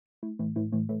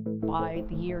By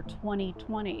the year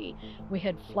 2020, we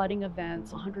had flooding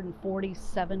events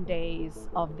 147 days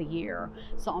of the year.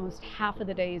 So almost half of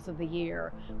the days of the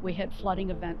year, we had flooding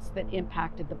events that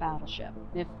impacted the battleship.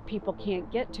 If people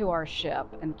can't get to our ship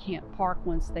and can't park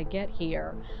once they get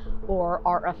here, or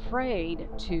are afraid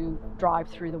to drive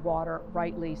through the water,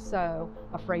 rightly so,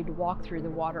 afraid to walk through the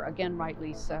water, again,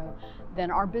 rightly so, then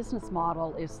our business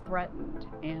model is threatened,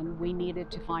 and we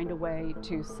needed to find a way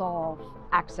to solve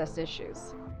access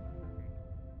issues.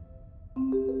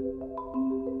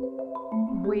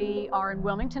 We are in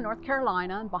Wilmington, North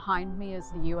Carolina, and behind me is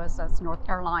the USS North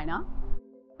Carolina.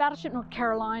 Battleship North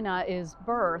Carolina is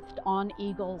berthed on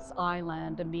Eagles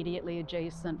Island, immediately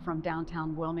adjacent from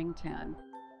downtown Wilmington.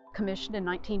 Commissioned in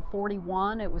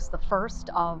 1941, it was the first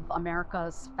of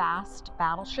America's fast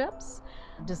battleships,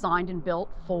 designed and built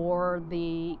for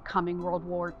the coming World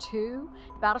War II.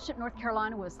 Battleship North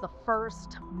Carolina was the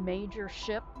first major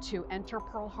ship to enter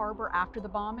Pearl Harbor after the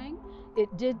bombing.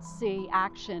 It did see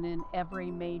action in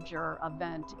every major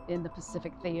event in the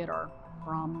Pacific Theater,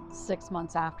 from 6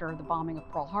 months after the bombing of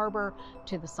Pearl Harbor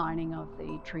to the signing of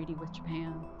the treaty with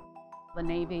Japan. The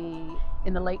Navy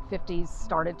in the late 50s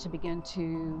started to begin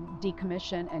to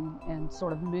decommission and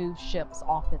sort of move ships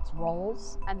off its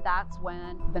rolls. And that's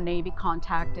when the Navy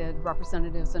contacted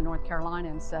representatives in North Carolina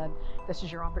and said, this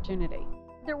is your opportunity.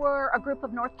 There were a group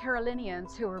of North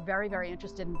Carolinians who were very, very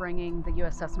interested in bringing the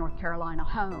USS North Carolina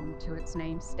home to its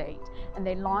name state. And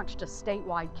they launched a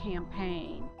statewide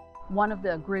campaign. One of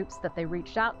the groups that they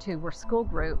reached out to were school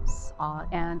groups,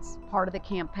 and part of the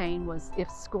campaign was if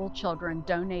school children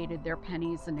donated their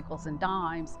pennies and nickels and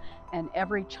dimes, and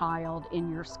every child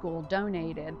in your school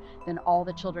donated, then all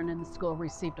the children in the school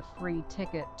received a free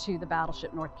ticket to the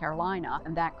Battleship North Carolina,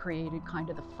 and that created kind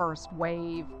of the first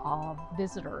wave of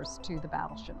visitors to the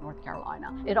Battleship North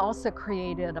Carolina. It also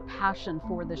created a passion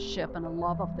for the ship and a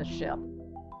love of the ship.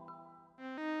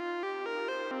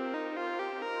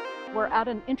 We're at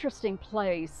an interesting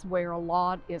place where a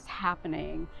lot is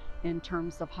happening in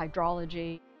terms of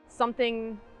hydrology.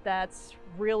 Something that's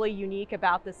really unique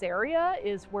about this area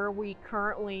is where we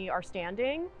currently are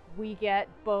standing. We get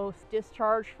both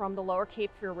discharge from the lower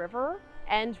Cape Fear River,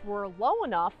 and we're low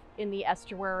enough in the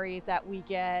estuary that we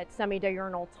get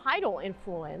semi-diurnal tidal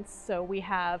influence. So we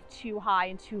have 2 high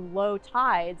and 2 low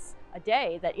tides a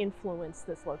day that influence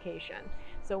this location.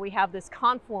 So we have this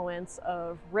confluence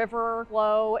of river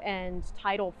flow and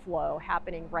tidal flow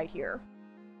happening right here.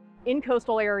 In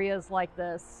coastal areas like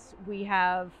this, we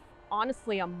have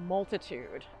honestly a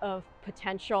multitude of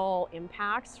potential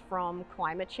impacts from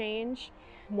climate change.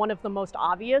 One of the most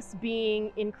obvious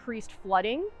being increased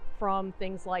flooding from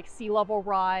things like sea level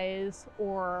rise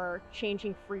or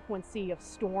changing frequency of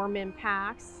storm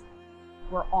impacts.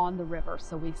 We're on the river,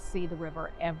 so we see the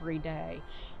river every day.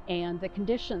 And the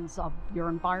conditions of your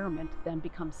environment then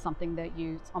become something that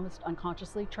you almost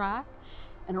unconsciously track.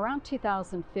 And around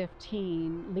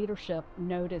 2015, leadership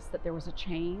noticed that there was a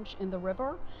change in the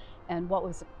river. And what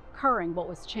was occurring, what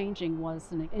was changing, was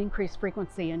an increased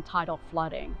frequency in tidal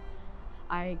flooding.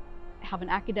 I have an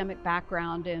academic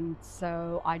background, and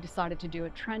so I decided to do a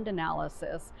trend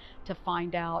analysis to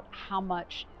find out how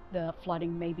much the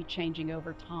flooding may be changing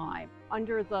over time.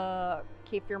 Under the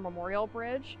Cape Fear Memorial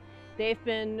Bridge, they've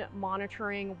been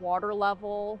monitoring water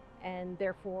level and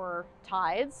therefore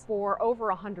tides for over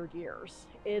 100 years.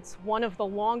 It's one of the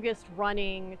longest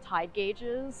running tide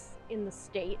gauges in the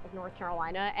state of North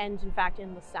Carolina, and in fact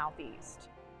in the Southeast.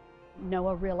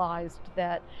 NOAA realized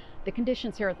that the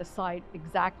conditions here at the site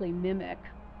exactly mimic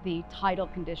the tidal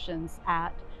conditions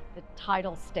at the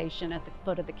tidal station at the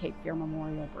foot of the Cape Fear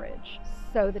Memorial Bridge.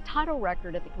 So the tidal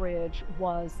record at the bridge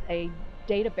was a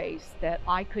database that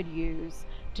I could use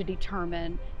to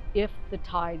determine if the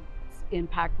tide's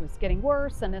impact was getting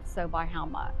worse, and if so, by how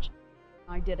much.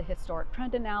 I did a historic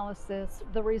trend analysis.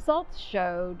 The results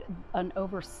showed an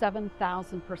over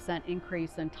 7,000%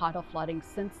 increase in tidal flooding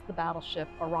since the battleship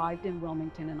arrived in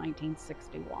Wilmington in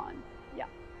 1961. Yeah,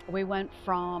 we went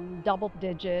from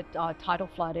double-digit tidal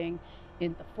flooding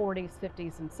in the 40s,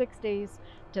 50s, and 60s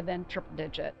to then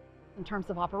triple-digit. In terms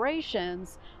of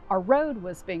operations, our road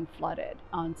was being flooded,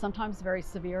 sometimes very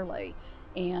severely,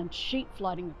 and sheet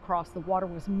flooding across the water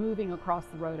was moving across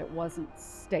the road. It wasn't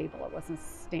stable, it wasn't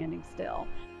standing still.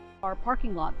 Our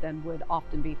parking lot then would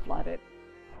often be flooded.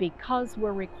 Because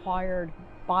we're required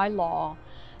by law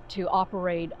to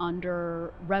operate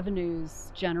under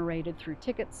revenues generated through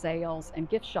ticket sales and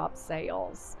gift shop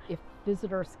sales, if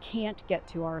visitors can't get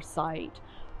to our site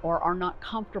or are not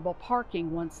comfortable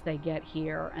parking once they get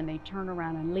here and they turn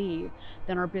around and leave,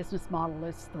 then our business model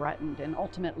is threatened, and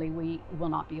ultimately we will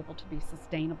not be able to be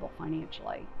sustainable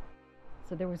financially.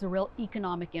 So there was a real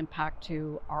economic impact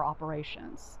to our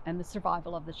operations and the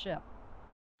survival of the ship.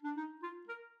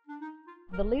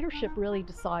 The leadership really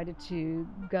decided to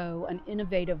go an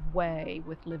innovative way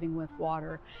with living with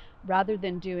water rather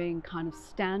than doing kind of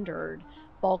standard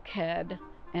bulkhead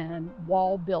and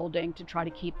wall building to try to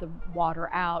keep the water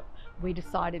out. We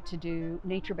decided to do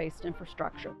nature-based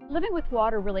infrastructure. Living with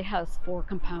water really has four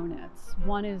components.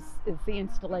 One is the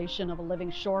installation of a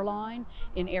living shoreline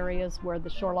in areas where the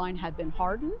shoreline had been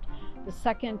hardened. The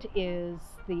second is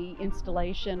the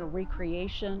installation or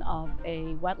recreation of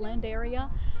a wetland area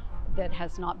that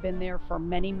has not been there for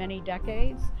many, many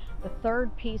decades. The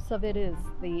third piece of it is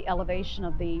the elevation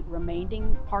of the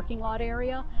remaining parking lot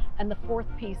area. And the fourth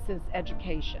piece is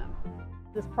education.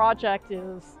 This project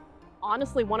is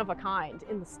honestly one of a kind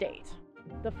in the state.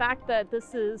 The fact that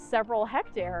this is several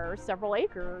hectares, several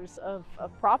acres of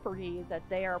property that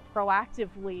they are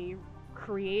proactively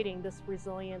creating this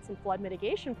resilience and flood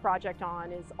mitigation project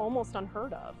on is almost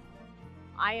unheard of.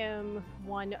 I am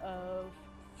one of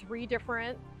 3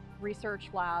 different research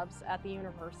labs at the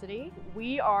university.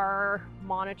 We are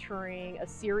monitoring a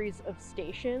series of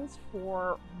stations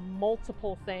for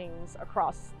multiple things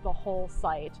across the whole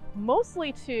site,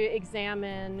 mostly to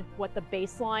examine what the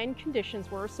baseline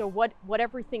conditions were, so what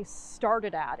everything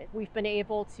started at. We've been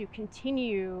able to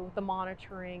continue the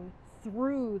monitoring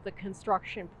through the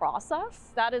construction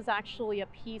process. That is actually a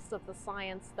piece of the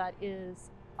science that is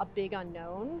a big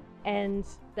unknown. And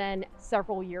then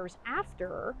several years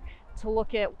after, to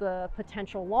look at the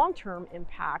potential long-term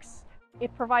impacts,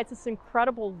 it provides this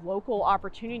incredible local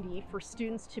opportunity for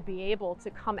students to be able to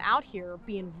come out here,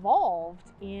 be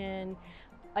involved in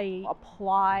an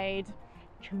applied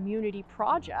community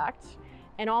project,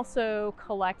 and also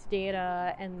collect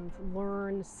data and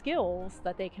learn skills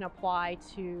that they can apply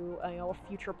to a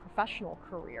future professional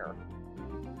career.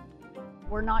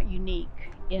 We're not unique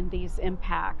in these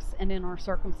impacts and in our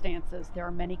circumstances. There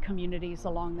are many communities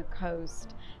along the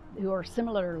coast who are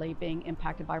similarly being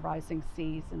impacted by rising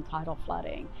seas and tidal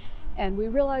flooding. And we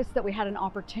realized that we had an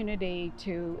opportunity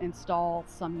to install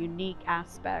some unique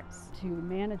aspects to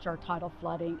manage our tidal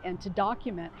flooding and to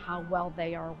document how well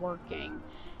they are working.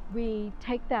 We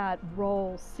take that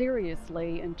role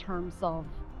seriously in terms of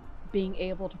being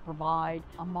able to provide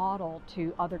a model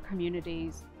to other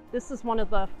communities. This is one of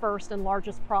the first and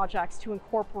largest projects to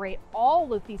incorporate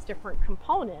all of these different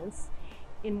components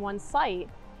in one site.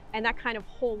 And that kind of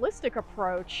holistic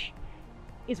approach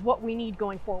is what we need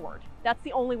going forward. That's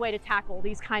the only way to tackle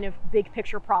these kind of big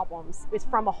picture problems, is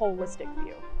from a holistic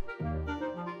view.